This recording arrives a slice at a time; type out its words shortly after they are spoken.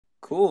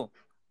Cool.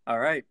 All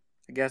right.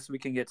 I guess we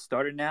can get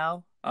started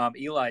now.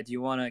 Eli, do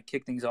you want to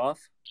kick things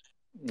off?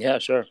 Yeah,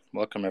 sure.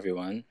 Welcome,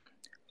 everyone.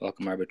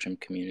 Welcome,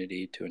 Arbitrum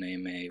community, to an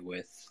AMA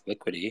with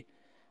Liquity.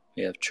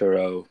 We have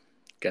Churro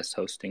guest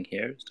hosting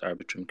here, it's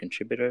Arbitrum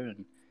contributor,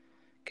 and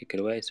kick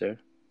it away, sir.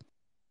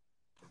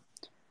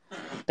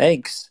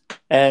 Thanks.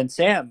 And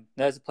Sam,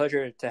 it's a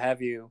pleasure to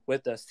have you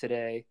with us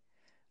today.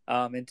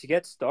 And to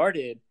get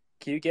started,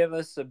 can you give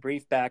us a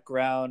brief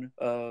background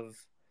of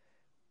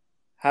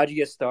how did you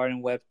get started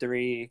in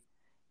Web3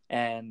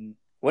 and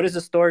what is the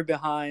story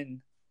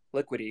behind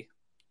Liquity?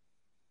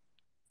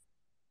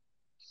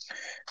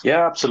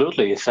 Yeah,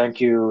 absolutely. Thank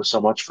you so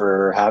much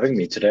for having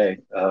me today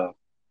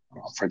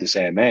for this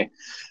AMA.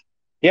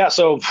 Yeah,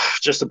 so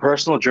just a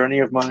personal journey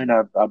of mine.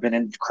 I've been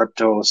in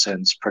crypto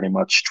since pretty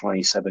much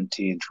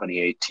 2017,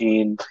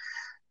 2018.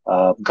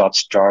 Got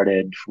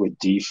started with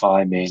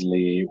DeFi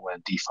mainly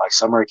when DeFi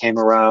summer came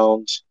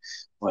around,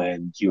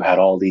 when you had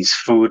all these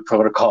food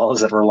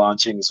protocols that were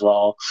launching as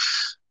well.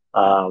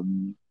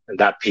 And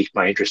that piqued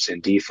my interest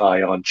in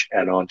DeFi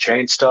and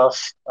on-chain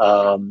stuff.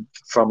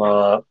 From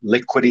a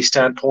liquidity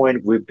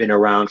standpoint, we've been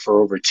around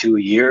for over 2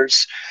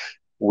 years.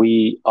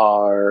 We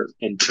are,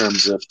 in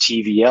terms of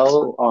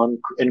TVL on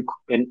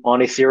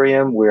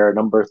Ethereum, we're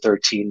number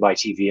 13 by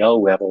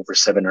TVL. We have over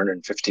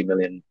 $750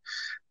 million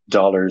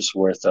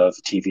worth of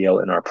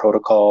TVL in our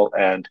protocol.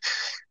 And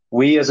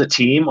we as a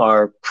team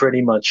are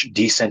pretty much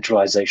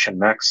decentralization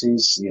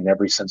maxis in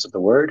every sense of the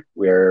word.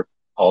 We're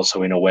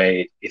also, in a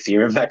way,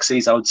 Ethereum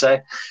maxis, I would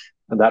say,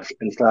 in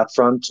that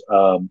front.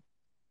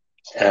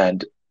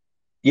 And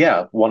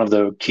yeah, one of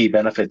the key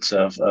benefits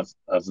of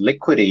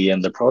Liquity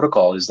and the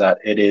protocol is that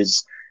it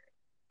is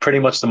pretty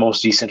much the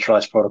most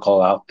decentralized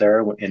protocol out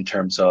there in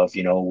terms of,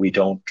 we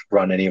don't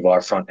run any of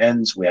our front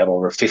ends. We have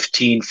over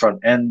 15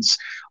 front ends.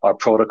 Our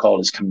protocol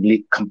is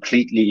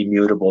completely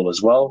immutable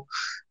as well,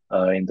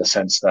 in the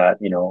sense that,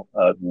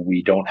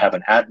 we don't have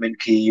an admin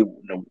key.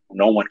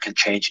 No one can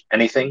change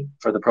anything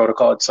for the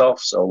protocol itself.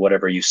 So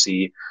whatever you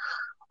see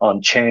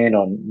on chain,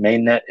 on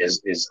mainnet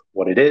is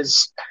what it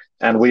is.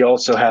 And we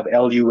also have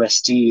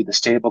LUSD, the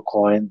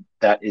stablecoin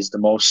that is the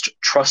most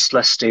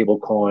trustless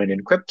stablecoin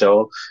in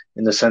crypto,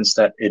 in the sense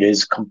that it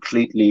is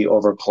completely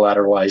over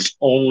collateralized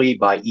only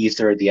by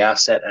Ether, the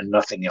asset, and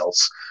nothing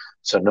else.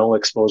 So no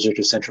exposure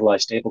to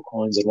centralized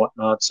stablecoins and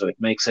whatnot. So it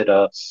makes it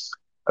a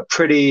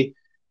pretty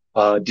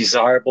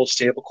desirable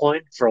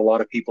stablecoin for a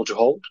lot of people to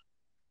hold.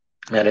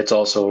 And it's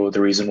also the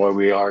reason why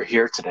we are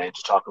here today,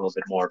 to talk a little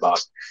bit more about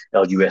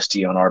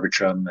LUSD on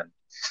Arbitrum and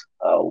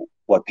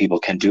what people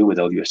can do with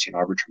LUSD and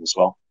Arbitrum as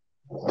well.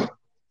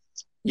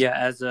 Yeah,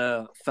 as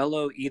a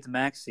fellow ETH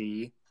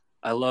maxi,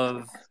 I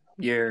love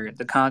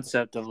the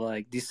concept of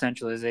like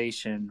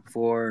decentralization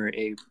for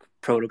a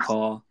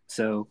protocol.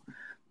 So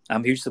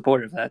I'm a huge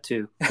supporter of that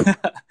too,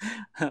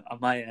 on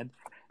my end.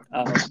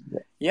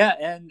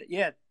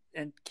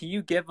 And can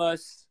you give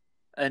us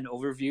an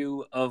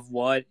overview of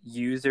what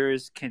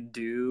users can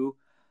do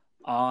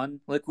on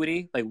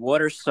Liquity? Like,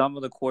 what are some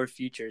of the core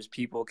features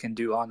people can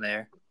do on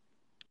there?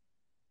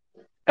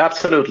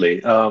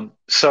 Absolutely.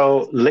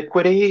 So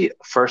Liquity,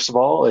 first of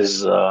all,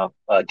 is a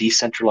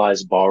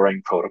decentralized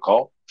borrowing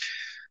protocol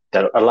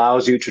that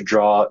allows you to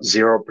draw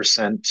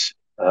 0%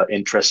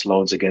 interest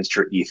loans against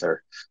your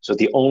Ether. So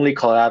the only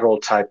collateral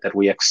type that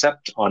we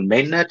accept on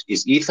mainnet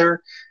is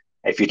Ether.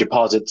 If you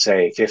deposit,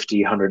 say,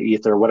 50, 100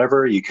 Ether,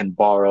 whatever, you can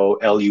borrow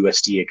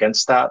LUSD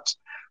against that.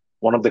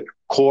 One of the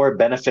core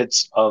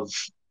benefits of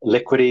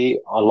Liquity,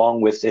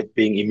 along with it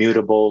being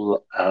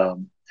immutable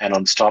and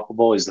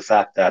unstoppable, is the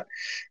fact that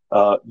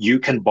you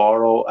can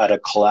borrow at a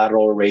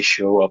collateral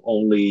ratio of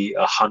only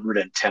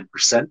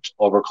 110%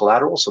 over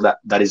collateral. So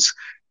that is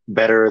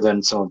better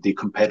than some of the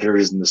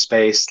competitors in the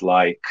space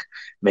like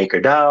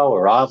MakerDAO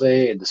or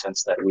Aave, in the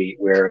sense that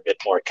we're a bit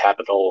more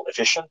capital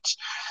efficient.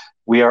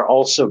 We are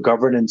also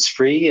governance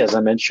free, as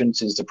I mentioned,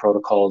 since the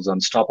protocol is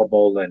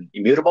unstoppable and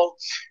immutable.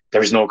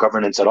 There is no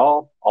governance at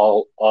all.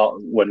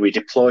 When we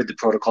deployed the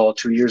protocol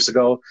 2 years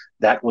ago,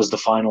 that was the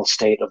final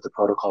state of the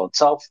protocol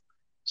itself.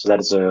 So that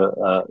is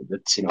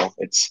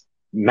it's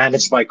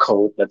managed by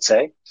code, let's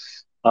say.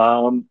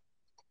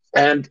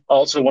 And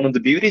also one of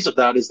the beauties of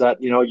that is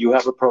that, you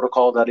have a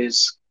protocol that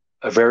is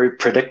very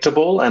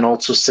predictable and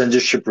also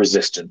censorship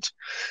resistant.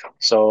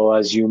 So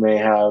as you may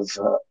have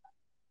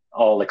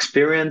all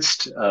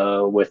experienced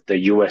with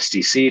the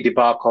USDC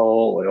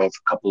debacle of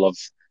a couple of,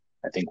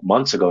 I think,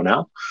 months ago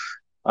now,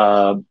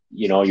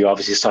 you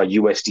obviously saw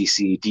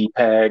USDC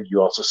depeg.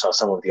 You also saw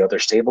some of the other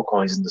stable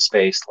coins in the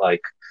space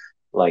like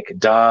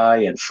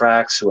DAI and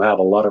Frax, who have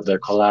a lot of their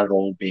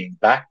collateral being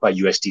backed by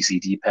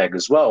USDC depeg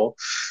as well.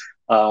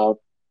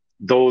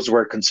 Those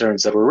were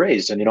concerns that were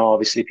raised. And,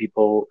 obviously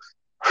people,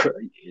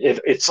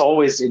 it's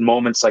always in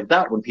moments like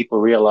that when people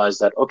realize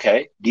that,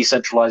 okay,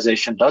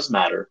 decentralization does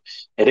matter.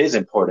 It is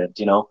important,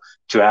 to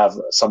have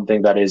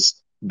something that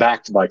is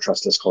backed by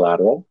trustless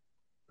collateral.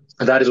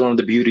 And that is one of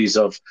the beauties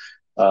of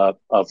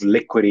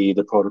Liquity,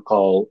 the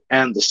protocol,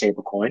 and the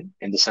stablecoin,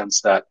 in the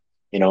sense that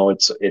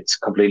it's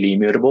completely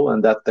immutable,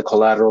 and that the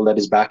collateral that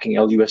is backing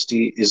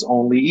LUSD is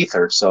only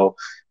Ether. So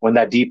when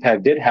that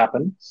depeg did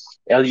happen,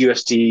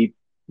 LUSD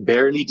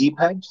barely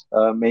depegged,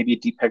 maybe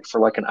it depegged for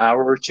like an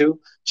hour or two,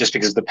 just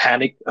because of the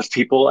panic of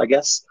people, I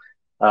guess.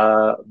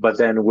 But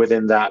then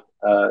within that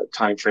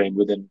time frame,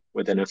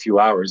 within a few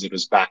hours, it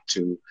was back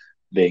to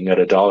being at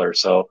 $1.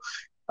 So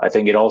I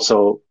think it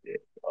also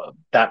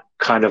that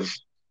kind of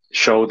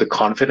showed the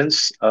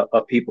confidence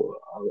of people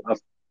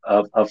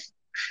of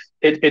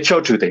it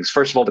showed two things.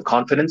 First of all, the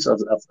confidence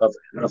of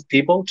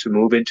people to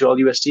move into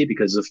LUSD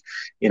because of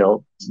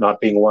not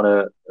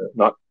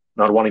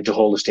not wanting to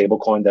hold a stable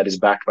coin that is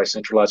backed by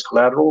centralized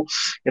collateral.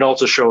 It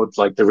also showed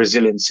like the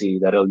resiliency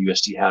that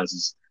LUSD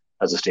has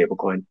as a stable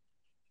coin.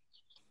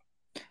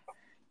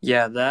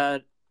 Yeah,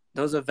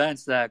 those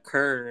events that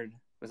occurred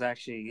was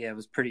actually it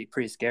was pretty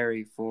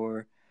scary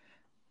for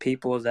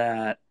people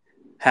that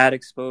had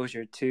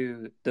exposure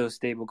to those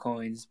stable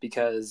coins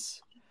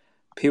because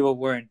people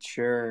weren't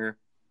sure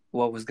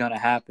what was going to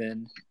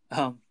happen.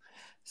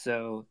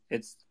 So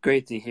it's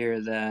great to hear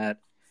that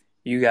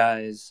you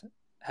guys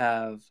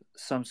have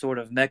some sort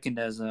of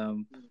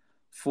mechanism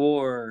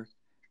for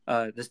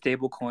the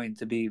stable coin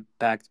to be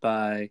backed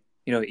by,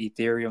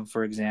 Ethereum,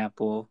 for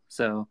example.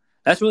 So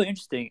that's really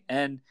interesting.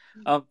 And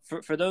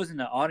for those in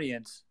the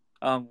audience,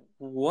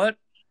 what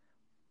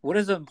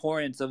is the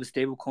importance of a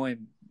stable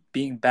coin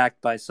being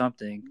backed by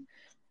something?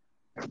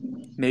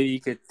 Maybe you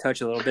could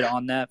touch a little bit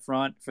on that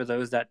front for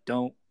those that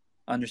don't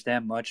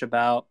understand much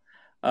about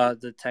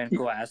the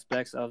technical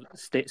aspects of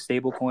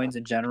stable coins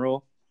in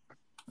general.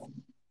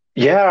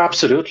 Yeah,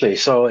 absolutely.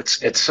 So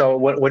it's so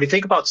when you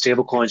think about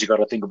stable coins, you got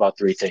to think about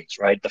three things,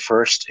 right? The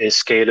first is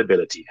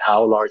scalability.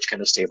 How large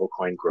can a stable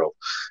coin grow?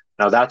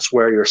 Now that's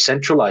where your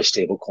centralized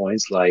stable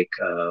coins like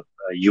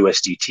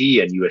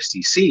USDT and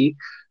USDC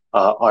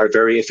are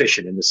very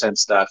efficient in the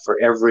sense that for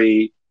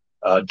every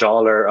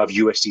dollar of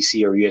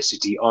USDC or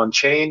USDT on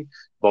chain,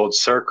 both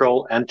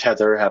Circle and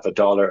Tether have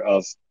 $1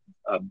 of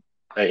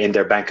in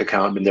their bank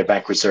account, in their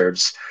bank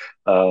reserves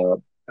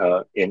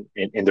in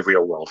the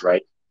real world,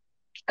 right?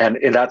 And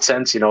in that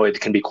sense, it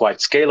can be quite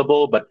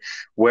scalable, but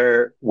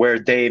where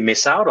they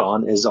miss out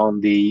on is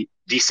on the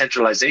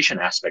decentralization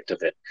aspect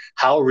of it.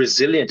 How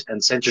resilient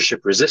and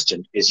censorship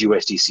resistant is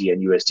USDC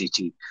and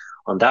USDT?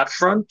 On that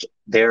front,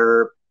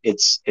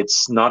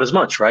 it's not as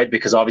much, right?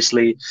 Because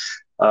obviously,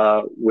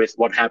 with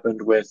what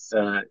happened with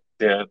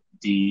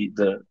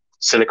the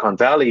Silicon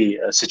Valley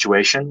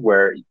situation,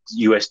 where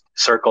US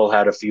Circle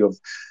had a few of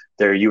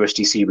their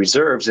USDC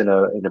reserves in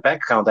a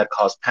bank account, that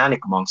caused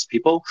panic amongst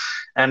people.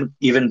 And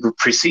even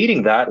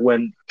preceding that,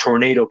 when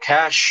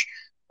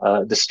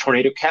this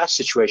Tornado Cash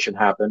situation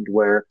happened,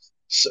 where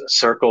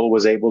Circle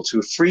was able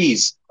to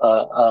freeze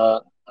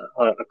the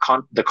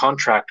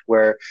contract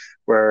where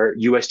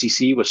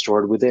USDC was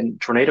stored within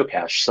Tornado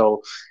Cash.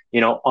 So,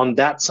 on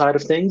that side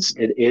of things,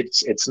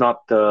 it's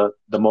not the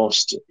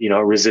most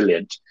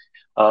resilient.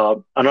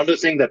 Another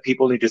thing that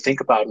people need to think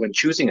about when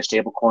choosing a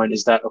stablecoin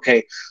is that,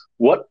 okay,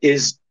 what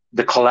is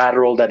the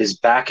collateral that is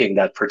backing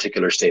that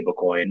particular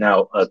stablecoin?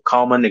 Now, a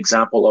common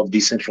example of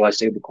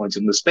decentralized stablecoins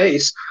in the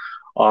space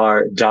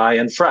are DAI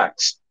and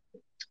Frax.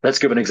 Let's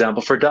give an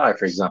example for DAI.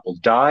 For example,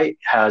 DAI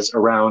has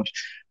around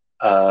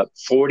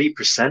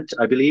 40%,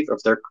 I believe,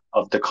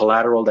 of the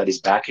collateral that is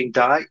backing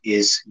DAI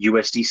is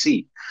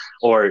USDC,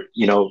 or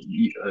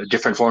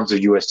different forms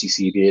of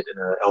USDC, be it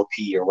an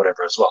LP or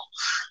whatever as well.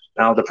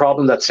 Now, the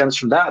problem that stems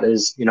from that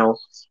is,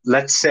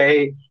 let's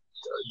say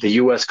the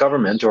U.S.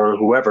 government or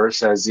whoever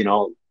says,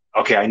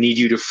 okay, I need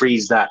you to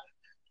freeze that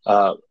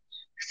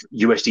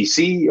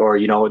USDC, or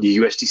the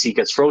USDC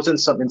gets frozen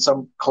in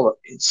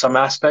some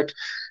aspect.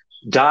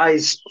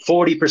 DAI's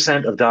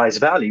 40% of DAI's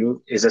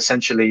value is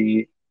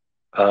essentially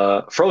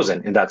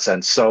frozen in that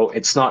sense. So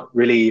it's not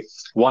really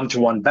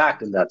one-to-one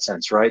backed in that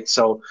sense, right?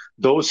 So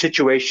those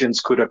situations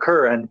could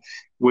occur, and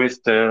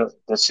with the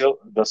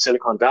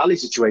Silicon Valley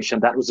situation,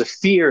 that was a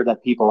fear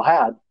that people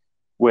had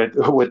with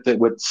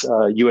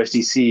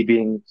USDC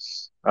being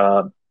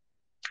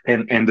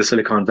in the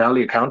Silicon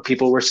Valley account.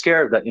 People were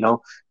scared that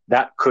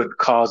that could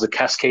cause a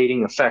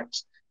cascading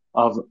effect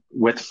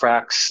with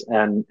Frax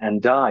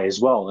and DAI as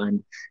well.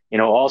 And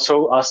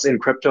also us in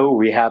crypto,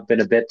 we have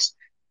been a bit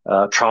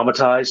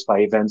traumatized by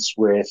events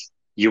with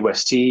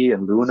UST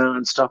and Luna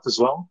and stuff as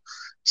well.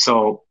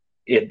 So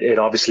it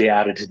obviously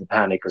added to the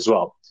panic as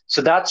well.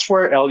 So that's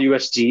where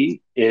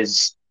LUSD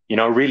is,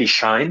 really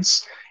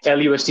shines.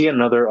 LUSD,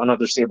 another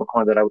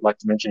stablecoin that I would like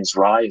to mention, is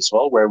RAI as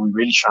well, where we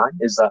really shine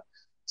is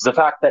the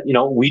fact that,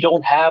 we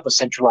don't have a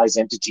centralized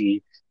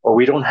entity, or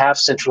we don't have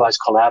centralized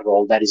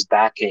collateral that is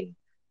backing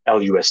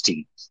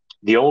LUSD.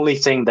 The only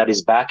thing that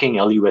is backing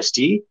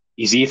LUSD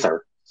is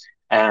Ether.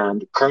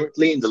 And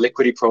currently in the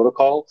Liquity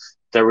protocol,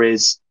 there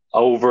is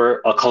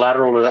over a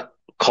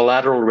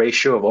collateral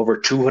ratio of over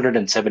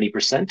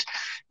 270%,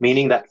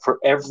 meaning that for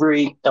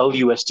every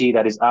LUSD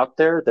that is out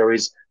there, there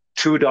is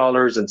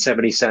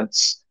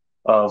 $2.70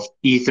 of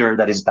Ether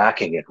that is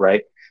backing it,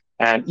 right?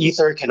 And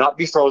Ether cannot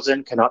be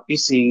frozen, cannot be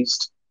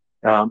seized.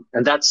 And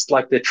that's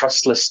like the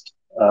trustless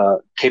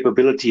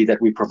capability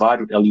that we provide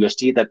with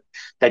LUSD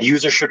that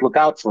users should look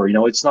out for.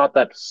 It's not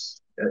that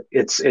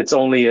it's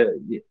only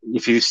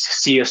if you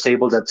see a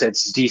stable that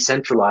says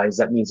decentralized,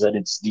 that means that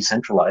it's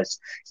decentralized.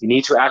 You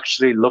need to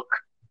actually look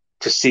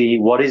to see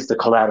what is the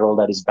collateral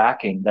that is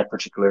backing that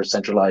particular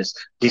decentralized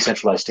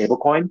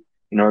stablecoin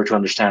in order to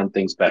understand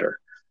things better.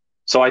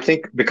 So I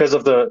think because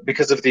of the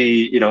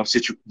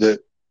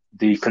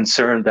the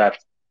concern that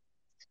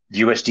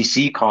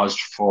USDC caused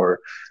for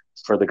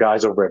the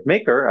guys over at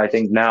Maker, I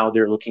think now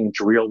they're looking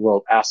into real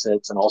world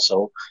assets and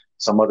also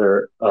some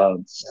other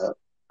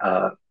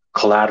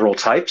collateral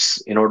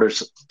types in order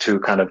to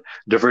kind of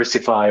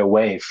diversify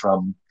away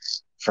from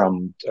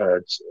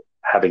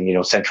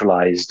having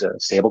centralized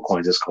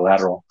stablecoins as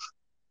collateral.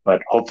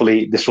 But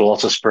hopefully this will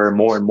also spur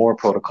more and more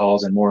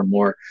protocols and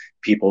more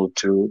people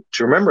to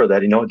remember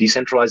that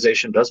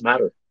decentralization does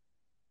matter.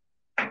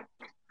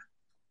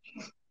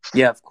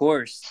 Yeah, of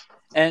course.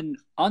 And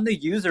on the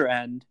user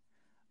end,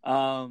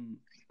 are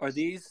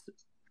these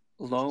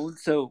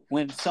loans? So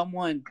when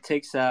someone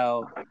takes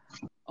out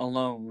a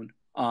loan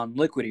on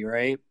Liquity,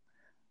 right?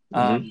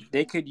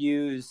 They could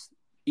use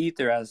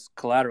Ether as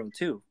collateral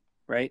too,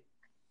 right?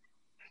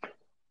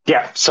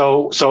 Yeah.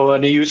 So a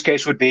use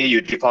case would be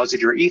you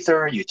deposit your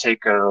Ether, you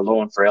take a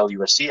loan for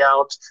LUSD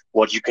out.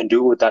 What you can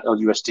do with that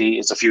LUSD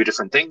is a few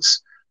different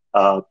things.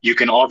 You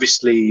can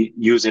obviously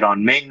use it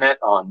on mainnet,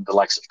 on the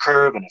likes of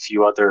Curve and a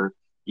few other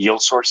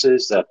yield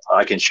sources that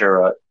I can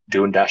share a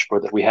Dune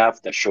dashboard that we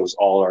have that shows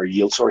all our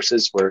yield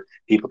sources where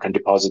people can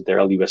deposit their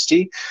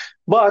LUSD.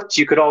 But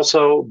you could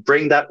also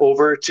bring that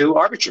over to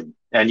Arbitrum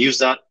and use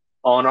that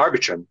on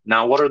Arbitrum.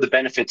 Now, what are the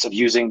benefits of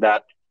using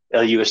that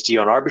LUSD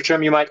on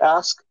Arbitrum, you might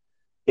ask?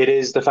 It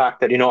is the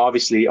fact that,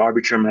 obviously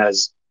Arbitrum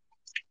has,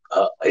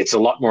 it's a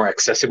lot more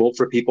accessible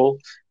for people.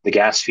 The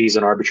gas fees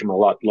on Arbitrum are a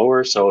lot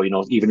lower. So,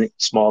 even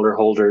smaller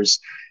holders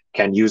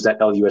can use that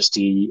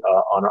LUSD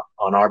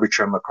on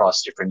Arbitrum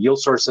across different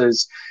yield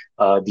sources.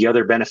 The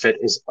other benefit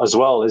is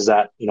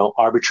that,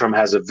 Arbitrum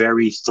has a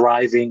very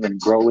thriving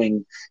and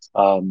growing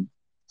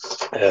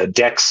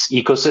DEX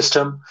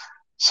ecosystem.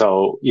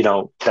 So,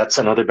 that's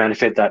another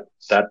benefit that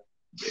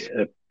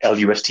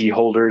LUSD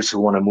holders who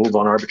want to move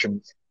on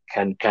Arbitrum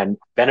can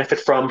benefit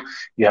from.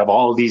 You have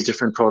all of these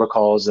different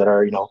protocols that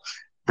are,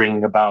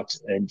 bringing about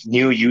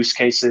new use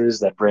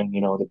cases that bring,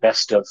 the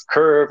best of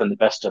Curve and the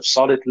best of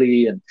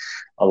Solidly and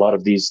a lot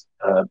of these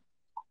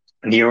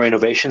newer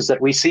innovations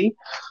that we see.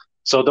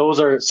 So those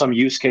are some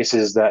use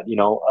cases that, an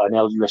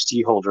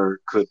LUSD holder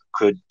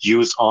could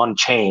use on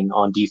chain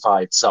on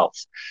DeFi itself.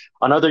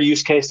 Another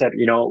use case that,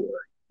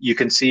 you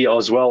can see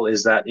as well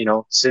is that,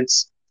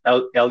 since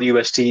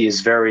LUSD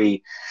is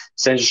very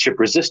censorship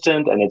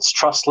resistant and it's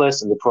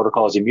trustless and the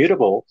protocol is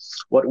immutable,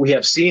 what we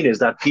have seen is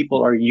that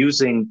people are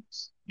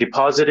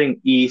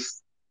depositing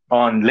ETH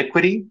on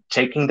Liquity,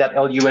 taking that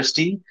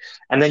LUSD,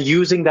 and then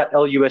using that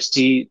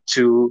LUSD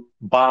to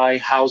buy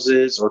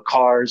houses or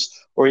cars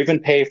or even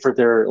pay for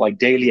their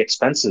daily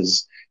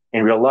expenses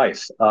in real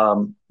life.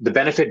 The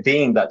benefit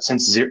being that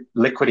since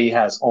Liquity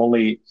has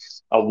only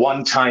a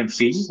one-time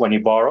fee when you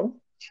borrow,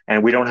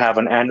 and we don't have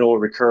an annual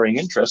recurring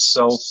interest,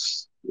 so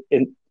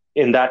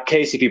in that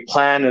case, if you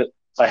plan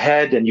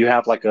ahead and you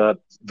have a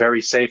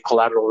very safe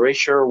collateral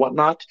ratio or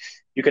whatnot,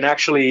 you can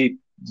actually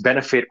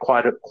benefit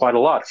quite a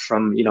lot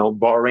from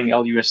borrowing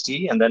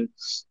LUSD and then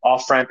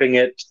off-ramping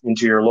it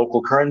into your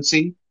local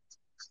currency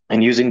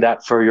and using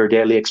that for your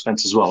daily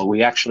expense as well.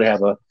 We actually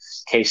have a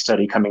case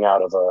study coming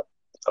out of a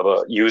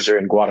user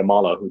in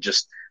Guatemala who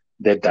just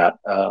did that.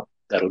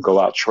 That'll go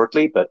out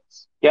shortly, but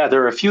yeah,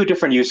 there are a few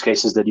different use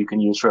cases that you can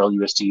use for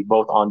LUSD,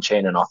 both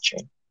on-chain and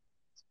off-chain.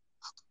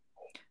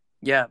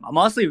 Yeah, I'm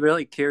honestly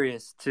really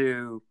curious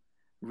to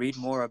read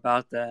more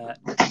about that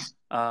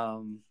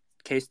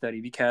case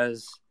study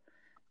because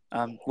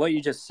what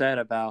you just said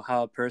about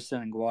how a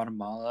person in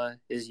Guatemala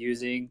is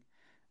using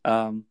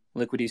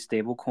Liquity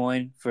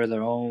stablecoin for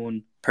their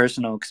own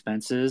personal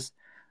expenses,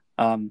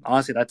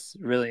 honestly, that's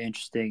really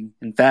interesting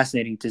and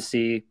fascinating to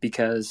see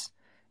because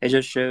it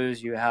just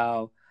shows you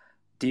how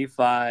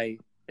DeFi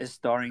is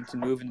starting to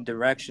move in a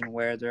direction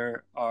where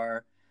there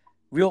are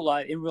real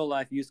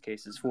life use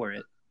cases for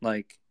it,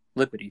 like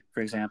Liquity,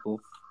 for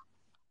example.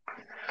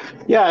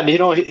 Yeah, and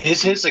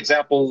his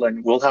example,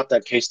 and we'll have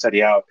that case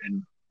study out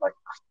in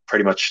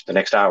pretty much the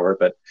next hour.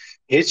 But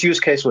his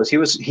use case was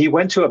he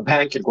went to a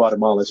bank in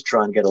Guatemala to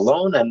try and get a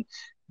loan, and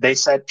they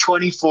said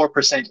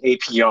 24%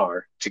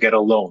 APR to get a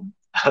loan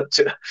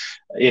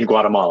in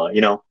Guatemala.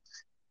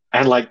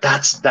 And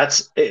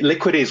that's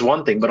Liquidity is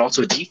one thing, but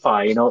also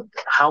DeFi.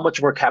 How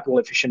much more capital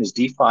efficient is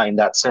DeFi in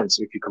that sense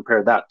if you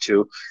compare that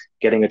to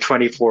getting a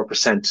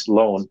 24%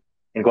 loan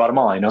in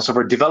Guatemala? So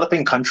for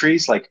developing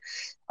countries,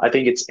 I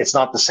think it's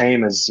not the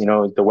same as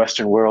the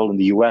Western world and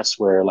the US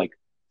where we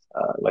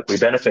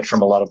benefit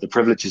from a lot of the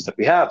privileges that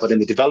we have, but in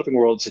the developing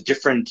world, it's a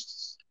different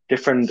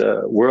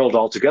world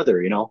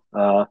altogether.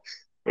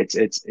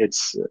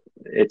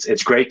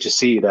 It's great to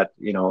see that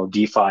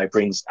DeFi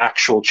brings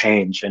actual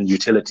change and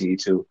utility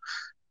to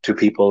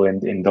people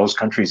in those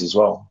countries as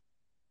well.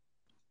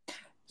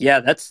 Yeah,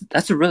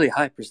 that's a really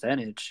high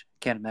percentage.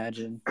 Can't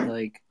imagine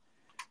like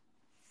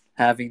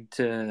having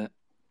to,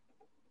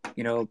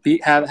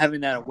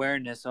 having that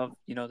awareness of,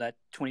 that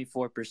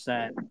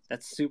 24%.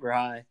 That's super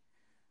high.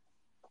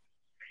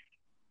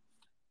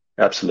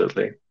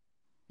 Absolutely.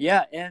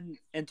 Yeah, and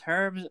in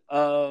terms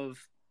of,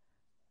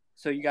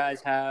 so you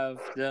guys have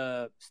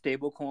the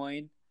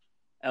stablecoin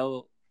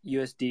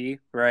LUSD,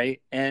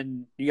 right?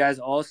 And you guys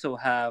also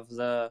have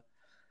the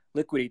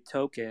Liquity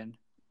token.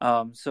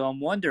 So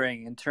I'm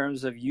wondering, in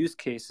terms of use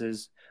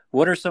cases,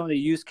 what are some of the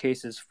use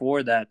cases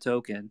for that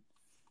token?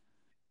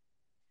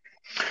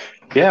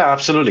 Yeah,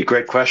 absolutely.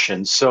 Great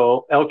question.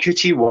 So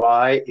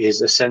LQTY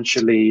is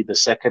essentially the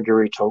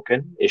secondary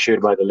token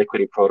issued by the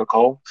Liquidity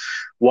protocol.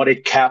 What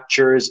it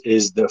captures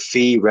is the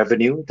fee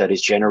revenue that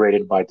is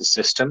generated by the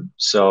system.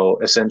 So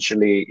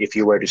essentially, if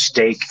you were to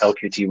stake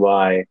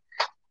LQTY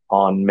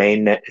on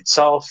mainnet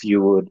itself,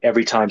 you would,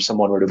 every time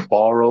someone were to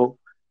borrow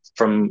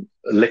from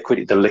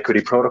the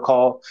Liquidity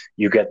protocol,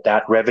 you get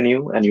that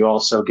revenue, and you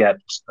also get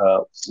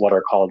what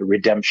are called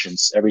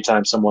redemptions. Every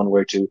time someone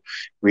were to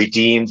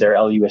redeem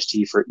their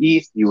LUST for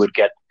ETH, you would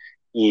get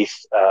ETH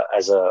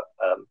as a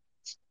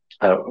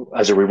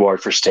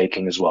reward for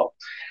staking as well.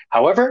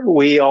 However,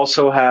 we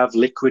also have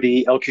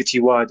Liquidity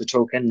LQTY, the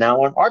token,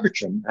 now on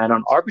Arbitrum. And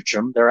on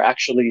Arbitrum, there are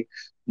actually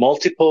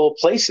multiple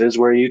places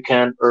where you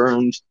can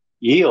earn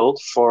yield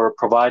for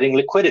providing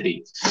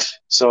liquidity.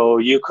 So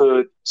you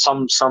could,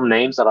 some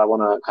names that I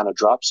want to kind of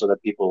drop so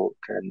that people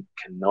can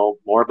know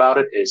more about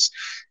it is,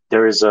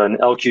 there is an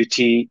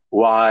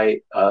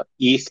LQTY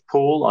ETH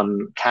pool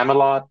on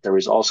Camelot. There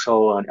is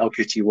also an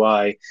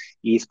LQTY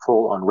ETH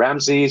pool on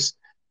Ramses.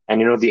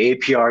 And the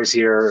APRs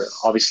here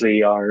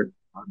obviously are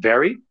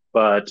vary,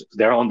 but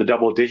they're on the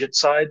double digit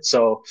side.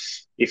 So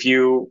if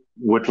you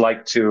would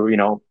like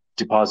to,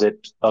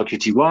 deposit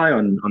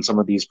LQTY on some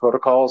of these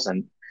protocols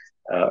and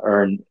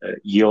earn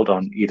yield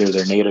on either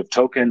their native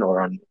token or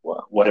on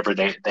whatever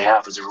they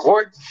have as a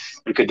reward,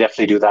 you could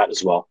definitely do that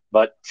as well.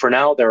 But for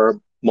now, there are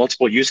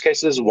multiple use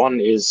cases. One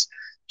is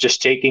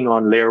just taking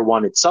on layer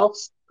one itself,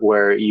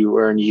 where you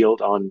earn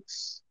yield on,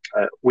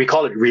 we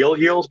call it real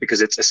yield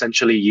because it's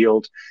essentially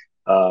yield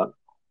uh,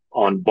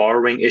 on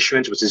borrowing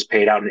issuance, which is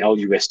paid out in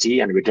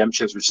LUSD, and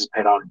redemptions, which is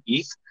paid out in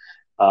ETH.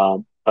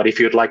 But if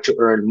you'd like to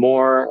earn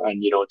more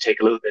and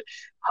take a little bit,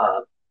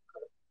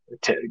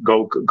 to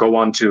go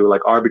on to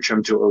like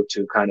Arbitrum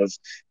to kind of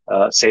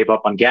save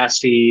up on gas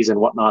fees and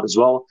whatnot as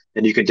well,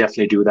 then you can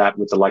definitely do that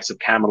with the likes of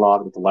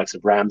Camelot, with the likes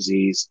of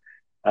Ramses,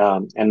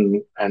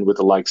 and with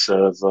the likes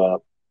of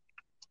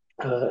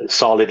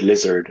Solid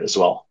Lizard as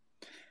well.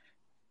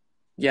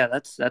 Yeah,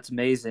 that's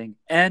amazing.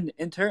 And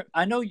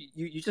I know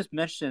you just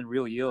mentioned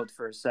real yield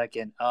for a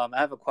second. I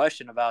have a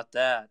question about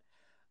that.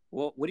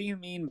 Well, what do you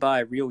mean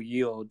by real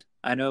yield?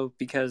 I know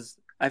because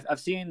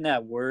I've seen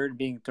that word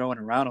being thrown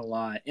around a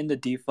lot in the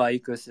DeFi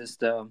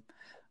ecosystem,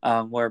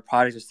 where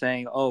products are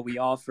saying, "Oh, we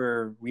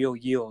offer real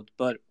yield,"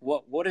 but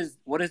what is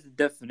the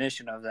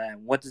definition of that?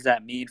 And what does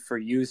that mean for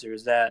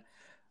users that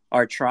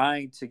are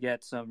trying to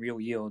get some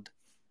real yield?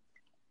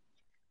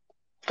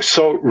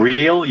 So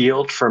real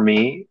yield for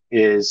me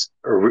is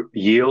a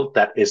yield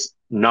that is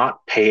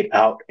not paid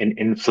out in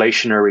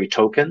inflationary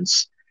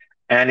tokens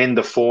and in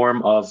the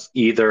form of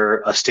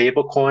either a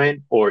stable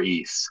coin or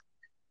ETH.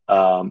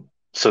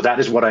 So that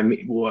is what I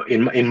mean.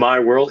 In my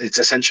world, it's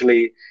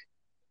essentially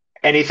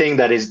anything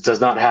that does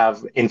not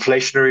have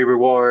inflationary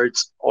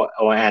rewards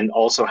and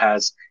also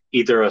has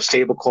either a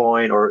stable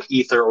coin or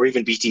Ether or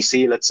even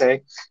BTC, let's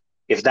say,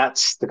 if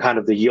that's the kind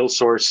of the yield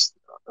source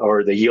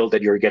or the yield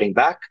that you're getting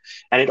back.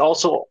 And it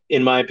also,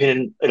 in my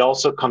opinion, it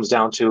also comes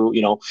down to,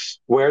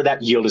 where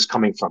that yield is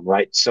coming from,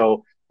 right?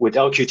 So with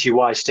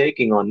LQTY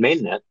staking on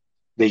mainnet,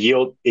 the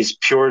yield is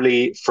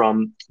purely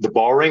from the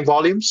borrowing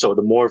volume. So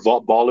the more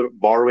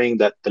borrowing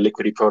that the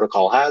Liquidity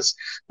protocol has,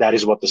 that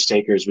is what the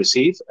stakers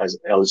receive as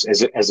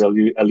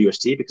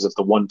LUSD because of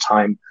the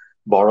one-time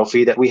borrow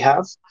fee that we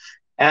have.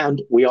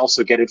 And we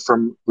also get it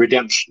from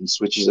redemptions,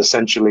 which is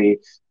essentially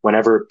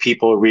whenever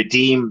people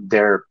redeem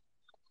their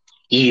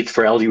ETH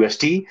for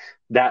LUSD,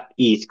 that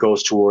ETH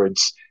goes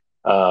towards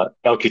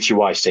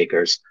LQTY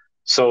stakers.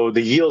 So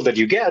the yield that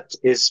you get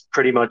is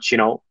pretty much,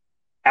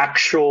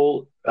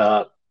 actual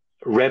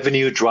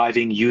revenue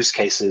driving use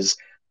cases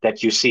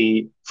that you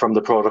see from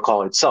the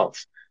protocol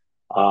itself.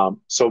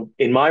 So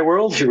in my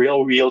world,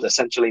 real yield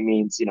essentially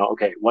means,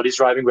 okay, what is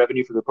driving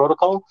revenue for the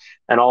protocol?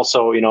 And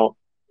also,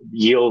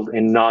 yield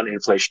in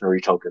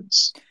non-inflationary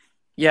tokens.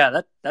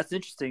 Yeah, that's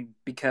interesting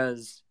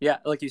because yeah,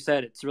 like you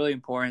said, it's really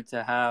important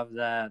to have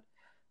that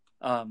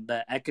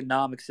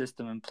economic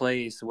system in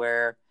place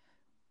where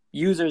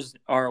users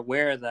are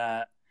aware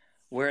that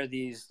where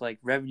these like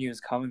revenue is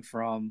coming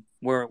from,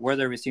 where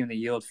they're receiving the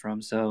yield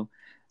from. So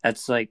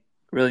that's like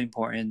really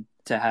important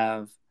to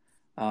have,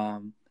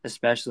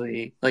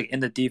 especially like in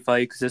the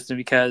DeFi ecosystem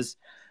because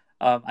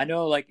I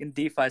know like in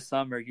DeFi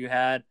summer you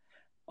had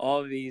all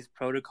of these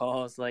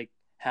protocols like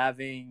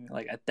having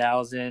like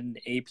 1,000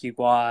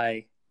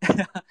 APY.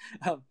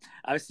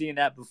 I've seen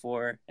that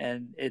before,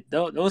 and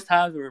those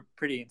times were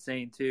pretty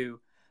insane too.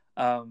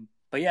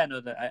 but yeah,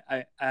 no,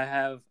 that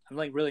I'm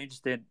like really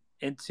interested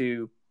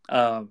into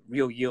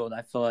real yield.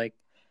 I feel like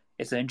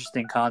it's an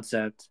interesting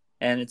concept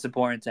and it's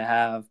important to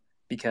have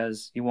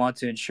because you want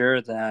to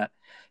ensure that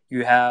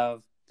you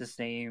have the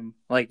same,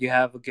 like you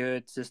have a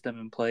good system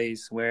in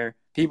place where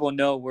people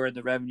know where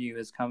the revenue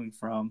is coming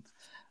from.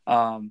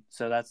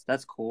 So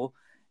that's cool.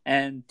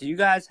 And do you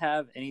guys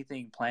have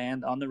anything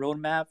planned on the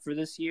roadmap for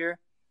this year?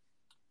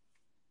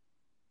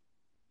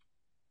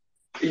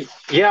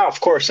 Yeah, of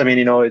course. I mean,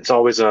 it's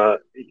always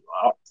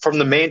from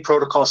the main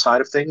protocol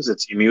side of things,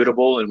 it's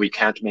immutable and we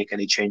can't make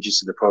any changes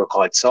to the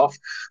protocol itself.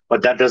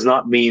 But that does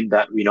not mean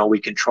that,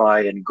 we can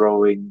try and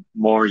growing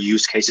more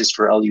use cases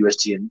for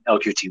LUSD and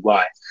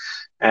LQTY.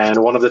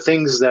 And one of the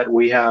things that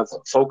we have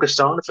focused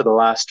on for the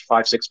last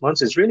 5, 6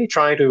 months is really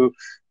trying to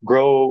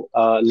grow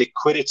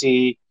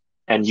liquidity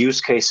and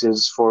use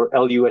cases for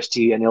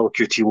LUSD and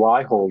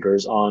LQTY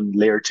holders on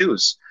layer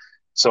twos.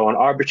 So on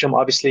Arbitrum,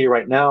 obviously,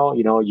 right now,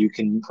 you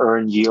can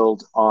earn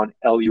yield on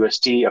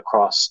LUSD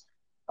across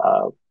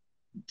uh,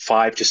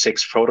 5 to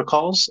 6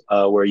 protocols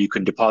where you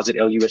can deposit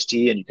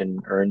LUSD and you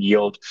can earn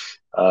yield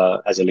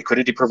as a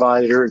liquidity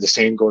provider. The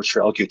same goes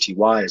for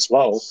LQTY as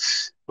well.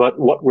 But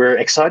what we're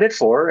excited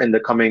for in the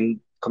coming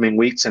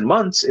weeks and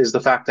months is the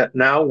fact that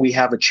now we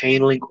have a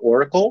Chainlink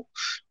Oracle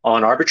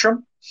on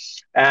Arbitrum.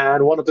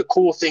 And one of the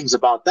cool things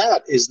about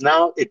that is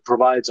now it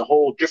provides a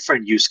whole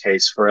different use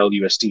case for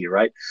LUSD,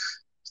 right?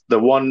 The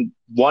one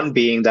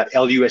being that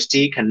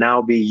LUSD can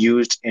now be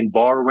used in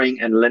borrowing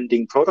and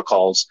lending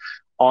protocols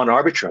on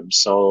Arbitrum.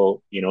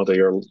 So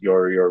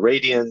your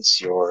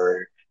Radiance,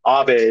 your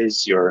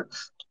Aves, your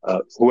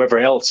whoever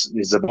else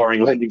is a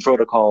borrowing lending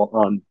protocol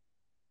on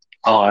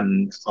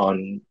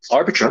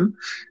Arbitrum,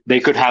 they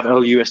could have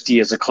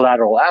LUSD as a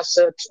collateral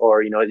asset,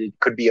 or it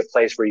could be a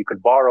place where you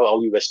could borrow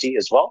LUSD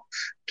as well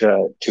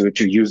to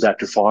use that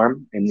to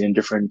farm in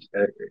different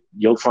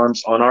yield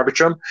farms on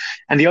Arbitrum.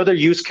 And the other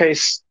use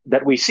case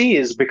that we see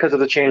is because of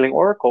the Chainlink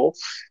Oracle,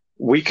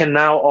 we can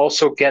now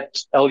also get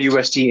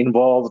LUSD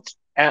involved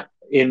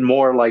in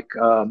more like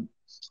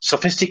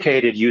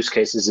sophisticated use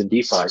cases in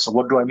DeFi. So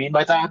what do I mean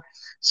by that?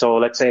 So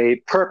let's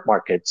say perp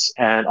markets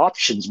and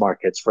options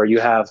markets where you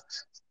have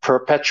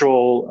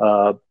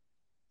perpetual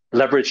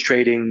leverage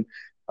trading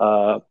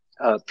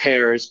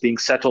pairs being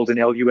settled in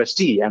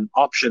LUSD and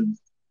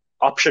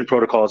option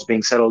protocols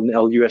being settled in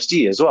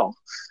LUSD as well.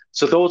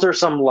 So those are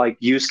some like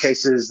use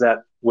cases that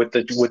with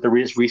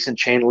the recent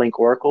Chainlink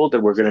Oracle that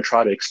we're going to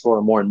try to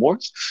explore more and more.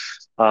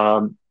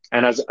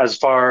 And as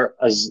far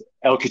as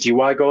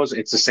LQTY goes,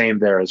 it's the same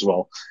there as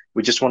well.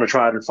 We just want to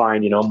try to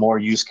find more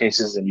use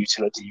cases and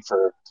utility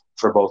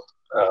for both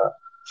uh,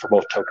 for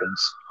both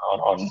tokens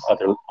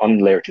on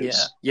layer Yeah,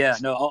 twos. yeah,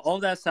 no, all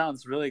that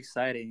sounds really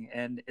exciting,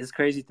 and it's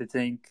crazy to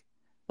think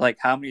like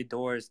how many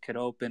doors could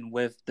open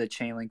with the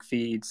Chainlink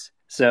feeds.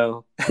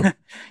 So,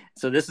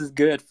 so this is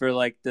good for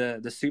like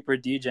the super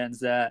degens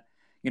that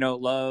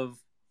love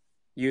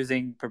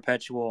using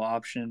perpetual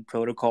option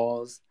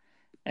protocols,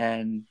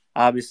 and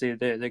obviously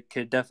there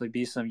could definitely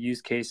be some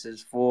use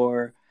cases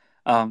for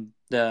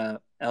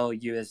the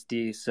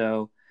LUSD.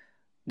 So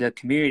the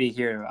community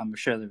here, I'm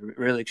sure they're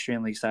really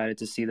extremely excited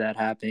to see that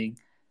happening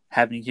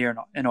here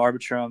in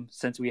Arbitrum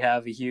since we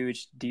have a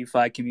huge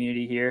DeFi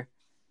community here.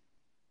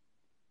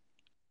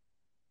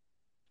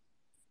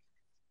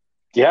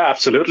 Yeah,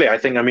 absolutely. I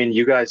mean,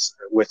 you guys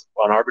with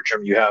on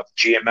Arbitrum, you have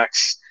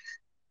GMX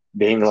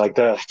being like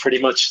the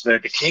pretty much the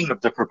king of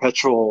the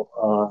perpetual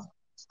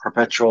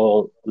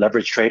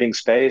leverage trading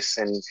space,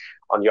 and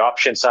on the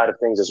option side of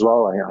things as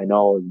well. I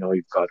know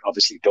you've got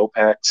obviously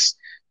Dopex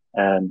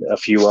and a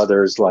few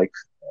others like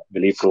I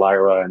believe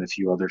Lyra and a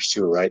few others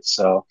too, right?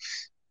 So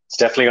it's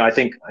definitely I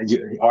think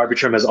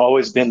Arbitrum has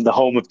always been the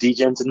home of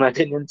degens in my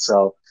opinion.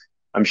 So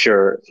I'm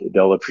sure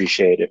they'll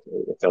appreciate if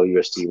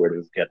LUSD were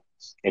to get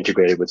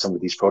integrated with some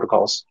of these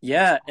protocols.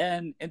 Yeah,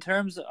 and in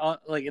terms of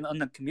like on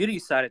the community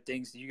side of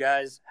things, do you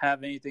guys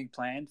have anything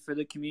planned for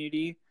the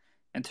community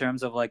in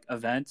terms of like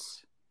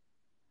events?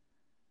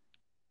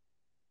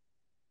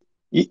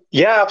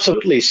 Yeah,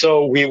 absolutely.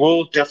 So we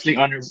will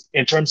definitely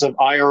in terms of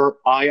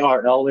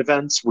IRL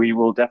events, we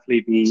will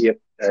definitely be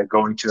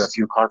going to a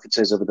few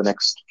conferences over the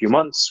next few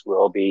months.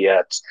 We'll be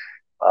at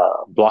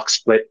Block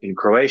Split in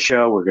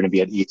Croatia. We're going to be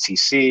at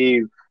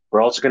ETHCC.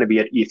 We're also going to be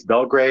at ETH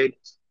Belgrade.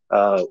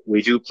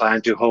 We do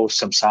plan to host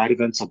some side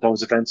events at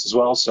those events as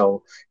well.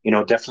 So,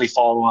 definitely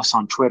follow us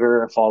on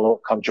Twitter,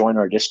 come join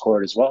our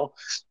Discord as well.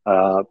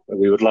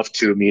 We would love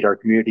to meet our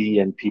community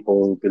and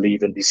people who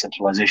believe in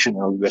decentralization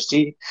and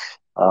USD.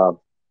 Uh,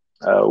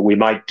 we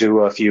might do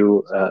a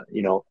few,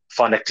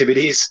 fun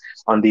activities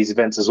on these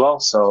events as well.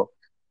 So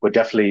would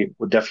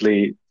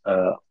definitely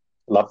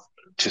love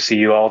to see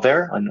you all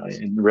there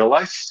in real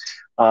life.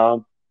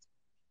 Um,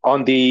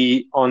 on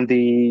the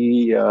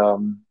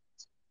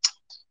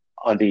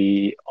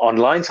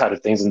online side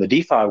of things in the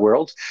DeFi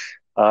world,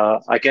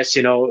 I guess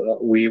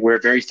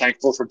we're very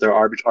thankful for the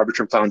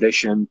Arbitrum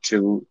Foundation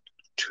to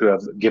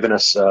have given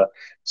us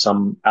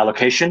some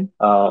allocation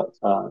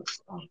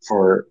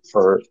for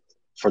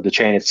for the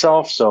chain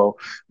itself. So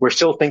we're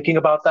still thinking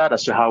about that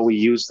as to how we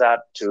use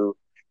that to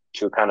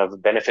kind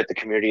of benefit the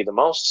community the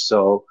most.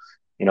 So,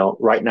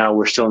 right now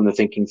we're still in the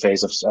thinking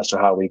phase as to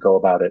how we go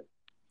about it.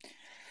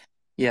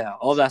 Yeah,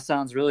 all that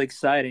sounds really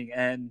exciting,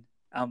 and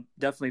I'm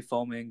definitely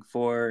foaming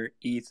for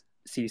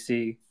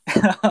ETH.CC.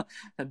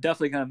 I'm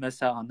definitely gonna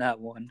miss out on that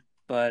one,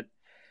 but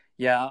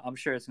yeah, I'm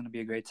sure it's gonna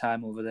be a great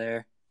time over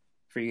there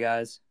for you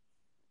guys.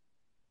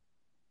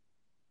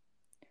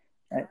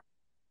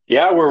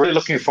 Yeah, we're really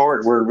looking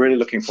forward. We're really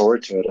looking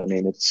forward to it. I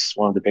mean, it's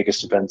one of the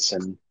biggest events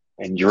in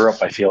Europe,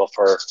 I feel,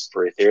 for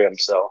Ethereum.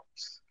 So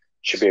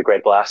should be a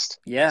great blast.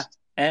 Yeah,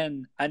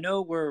 and I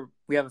know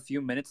we have a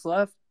few minutes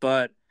left,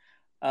 but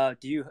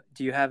do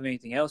you have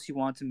anything else you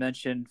want to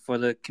mention for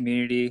the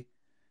community?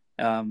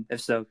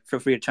 If so, feel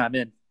free to chime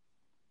in.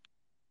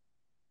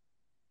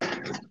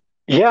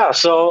 Yeah,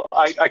 so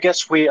I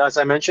guess as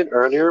I mentioned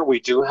earlier, we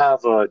do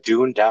have a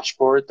Dune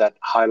dashboard that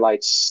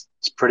highlights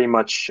pretty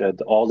much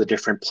all the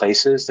different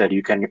places that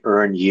you can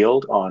earn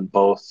yield on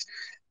both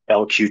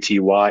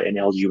LQTY and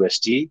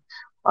LUSD.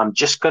 I'm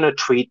just going to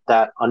tweet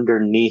that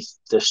underneath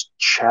this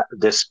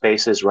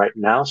spaces right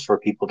now for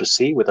people to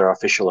see with our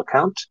official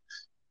account.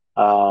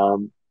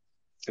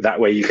 That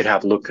way you can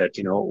have a look at,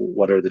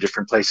 what are the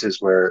different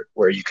places where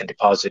you can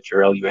deposit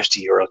your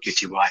LUSD or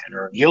LQTY and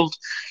earn yield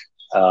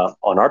on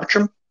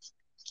Arbitrum.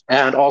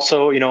 And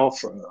also,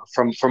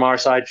 from our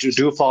side,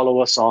 do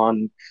follow us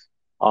on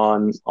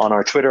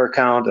our Twitter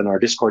account and our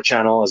Discord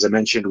channel. As I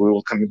mentioned, we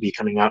will be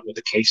coming out with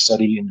a case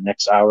study in the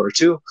next hour or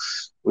two,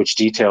 which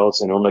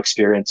details an own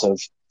experience of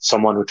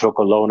someone who took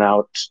a loan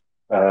out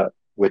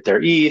with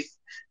their ETH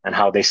and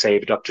how they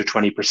saved up to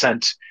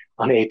 20%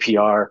 on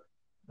APR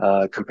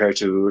compared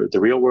to the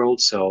real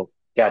world. So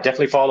yeah,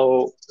 definitely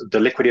follow the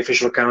Liquity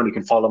official account. You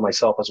can follow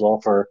myself as well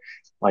for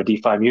my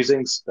DeFi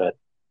musings. But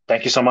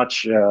thank you so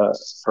much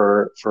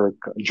for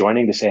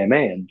joining this AMA,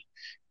 and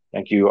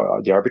thank you,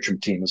 the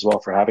Arbitrum team, as well,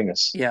 for having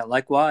us. Yeah,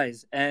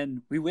 likewise.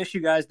 And we wish you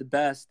guys the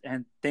best.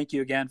 And thank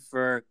you again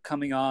for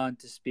coming on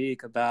to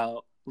speak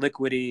about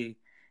Liquity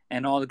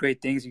and all the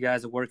great things you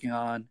guys are working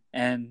on.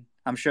 And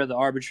I'm sure the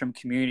Arbitrum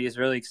community is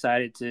really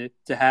excited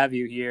to have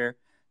you here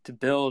to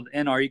build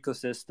in our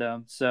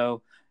ecosystem.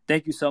 So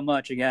thank you so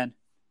much again.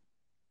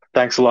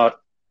 Thanks a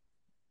lot.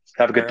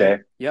 Have a All good right.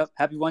 day. Yep.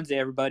 Happy Wednesday,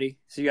 everybody.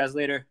 See you guys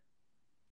later.